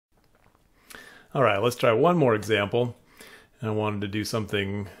All right, let's try one more example. And I wanted to do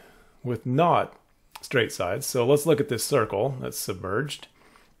something with not straight sides. So let's look at this circle that's submerged.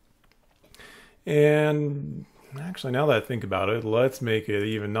 And actually, now that I think about it, let's make it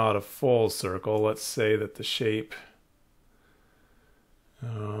even not a full circle. Let's say that the shape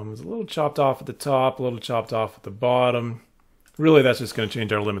is a little chopped off at the top, a little chopped off at the bottom. Really, that's just going to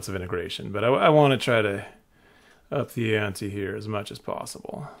change our limits of integration. But I want to try to up the ante here as much as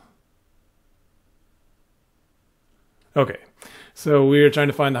possible. Okay, so we're trying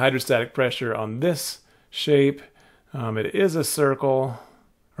to find the hydrostatic pressure on this shape. It is a circle,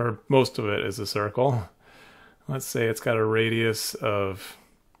 or most of it is a circle. Let's say it's got a radius of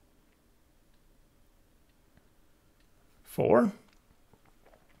 4.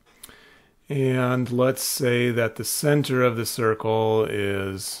 And let's say that the center of the circle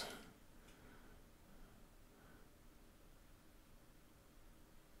is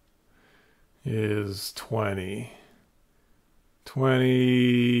is 20.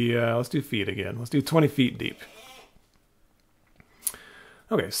 Let's do feet again. Let's do 20 feet deep.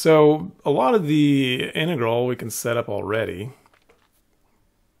 Okay, so a lot of the integral we can set up already.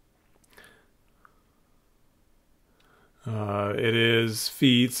 It is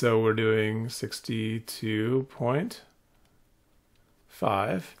feet, so we're doing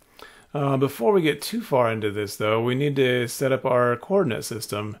 62.5. Before we get too far into this, though, we need to set up our coordinate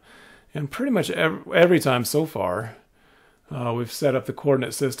system. And pretty much every time so far, we've set up the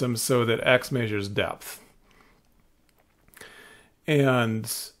coordinate system so that x measures depth. And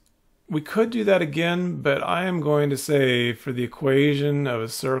we could do that again, but I am going to say for the equation of a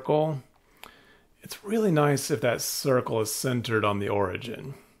circle, it's really nice if that circle is centered on the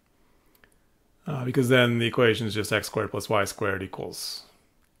origin. Because then the equation is just x squared plus y squared equals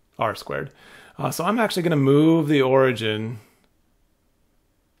r squared. So I'm actually going to move the origin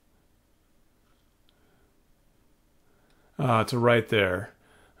to right there.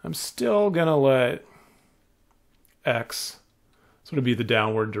 I'm still going to let x sort of be the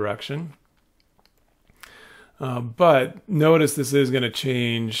downward direction. But notice this is going to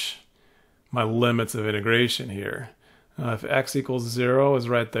change my limits of integration here. If x equals 0 is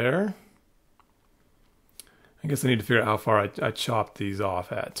right there, I guess I need to figure out how far I chopped these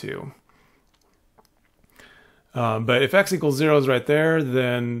off at too. But if x equals 0 is right there,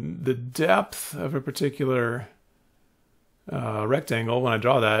 then the depth of a particular rectangle, when I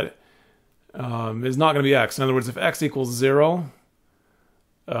draw that, is not going to be x. In other words, if x equals 0,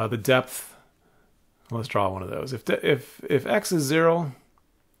 the depth, let's draw one of those. If x is 0,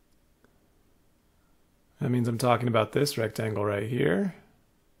 that means I'm talking about this rectangle right here.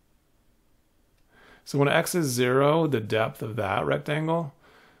 So when x is 0, the depth of that rectangle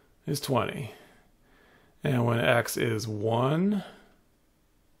is 20. And when x is 1,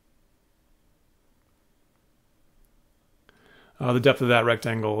 the depth of that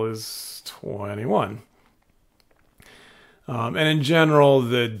rectangle is 21. And in general,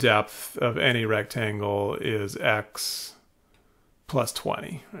 the depth of any rectangle is x plus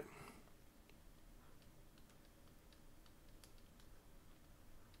 20. Right?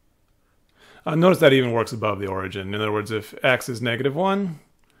 Notice that even works above the origin. In other words, if x is -1,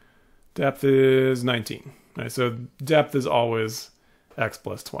 depth is 19. Right? So depth is always x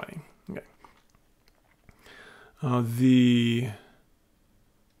plus 20. Okay. The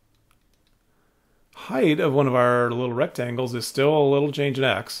height of one of our little rectangles is still a little change in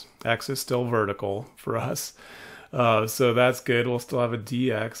x. X is still vertical for us. So that's good. We'll still have a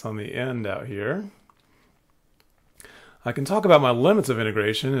dx on the end out here. I can talk about my limits of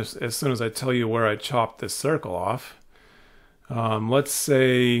integration as soon as I tell you where I chopped this circle off. Let's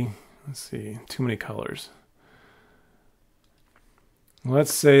see, too many colors.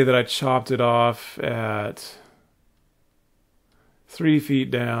 Let's say that I chopped it off at 3 feet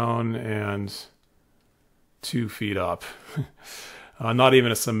down and 2 feet up. Not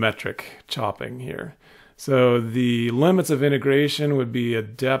even a symmetric chopping here. So the limits of integration would be a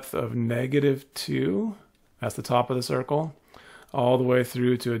depth of -2. That's the top of the circle, all the way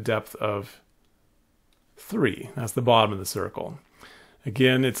through to a depth of 3. That's the bottom of the circle.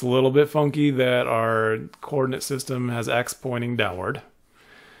 Again, it's a little bit funky that our coordinate system has x pointing downward,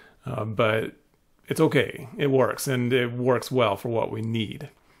 but it's okay. It works, and it works well for what we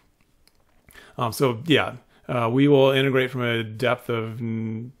need. So yeah, we will integrate from a depth of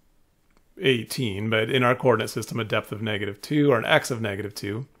 18, but in our coordinate system, a depth of -2, or an x of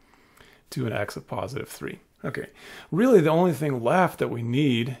 -2, to an x of +3. Okay, really the only thing left that we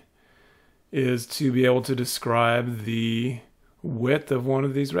need is to be able to describe the width of one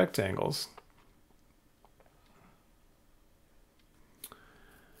of these rectangles.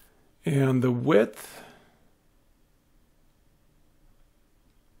 And the width,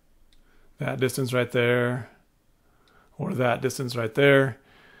 that distance right there, or that distance right there,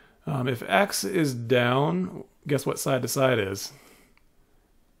 if x is down, guess what side to side is?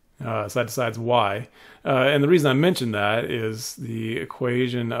 Side to side is y. And the reason I mentioned that is the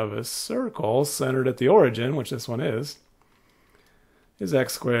equation of a circle centered at the origin, which this one is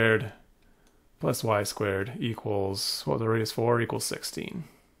x squared plus y squared equals, what was the radius 4? Equals 16.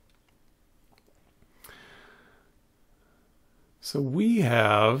 So we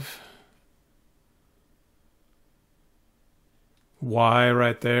have y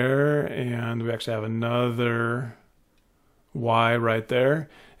right there, and we actually have another y right there.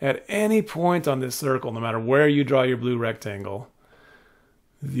 At any point on this circle, no matter where you draw your blue rectangle,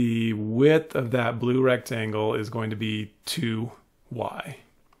 the width of that blue rectangle is going to be 2y.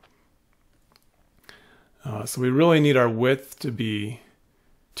 So we really need our width to be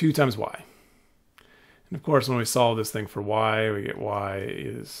 2 times y. And of course, when we solve this thing for y, we get y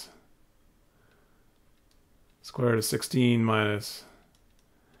is square root of 16 minus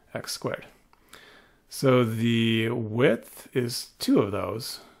x squared. So the width is 2 of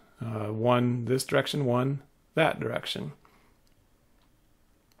those. One this direction, one that direction.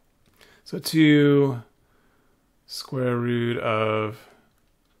 So 2 square root of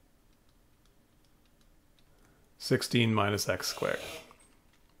 16 minus x squared.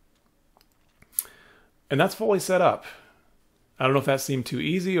 And that's fully set up. I don't know if that seemed too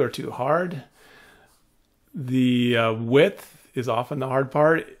easy or too hard. The width is often the hard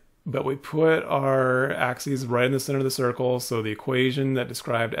part, but we put our axes right in the center of the circle, so the equation that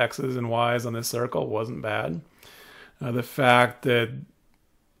described x's and y's on this circle wasn't bad. The fact that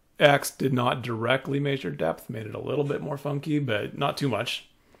x did not directly measure depth made it a little bit more funky, but not too much.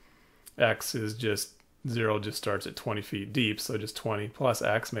 X is just 0, just starts at 20 feet deep, so just 20 plus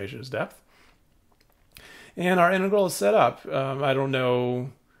x measures depth. And our integral is set up. I don't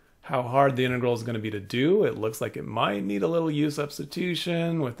know how hard the integral is going to be to do. It looks like it might need a little u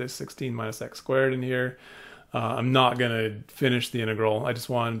substitution with this 16 minus x squared in here. I'm not going to finish the integral. I just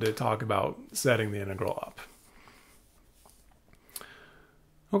wanted to talk about setting the integral up.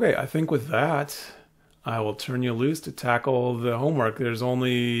 Okay, I think with that, I will turn you loose to tackle the homework. There's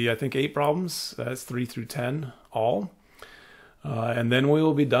only, I think, 8 problems. That's 3 through 10 all. And then we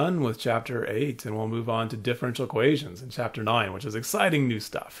will be done with chapter 8, and we'll move on to differential equations in chapter 9, which is exciting new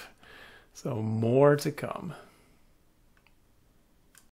stuff. So more to come.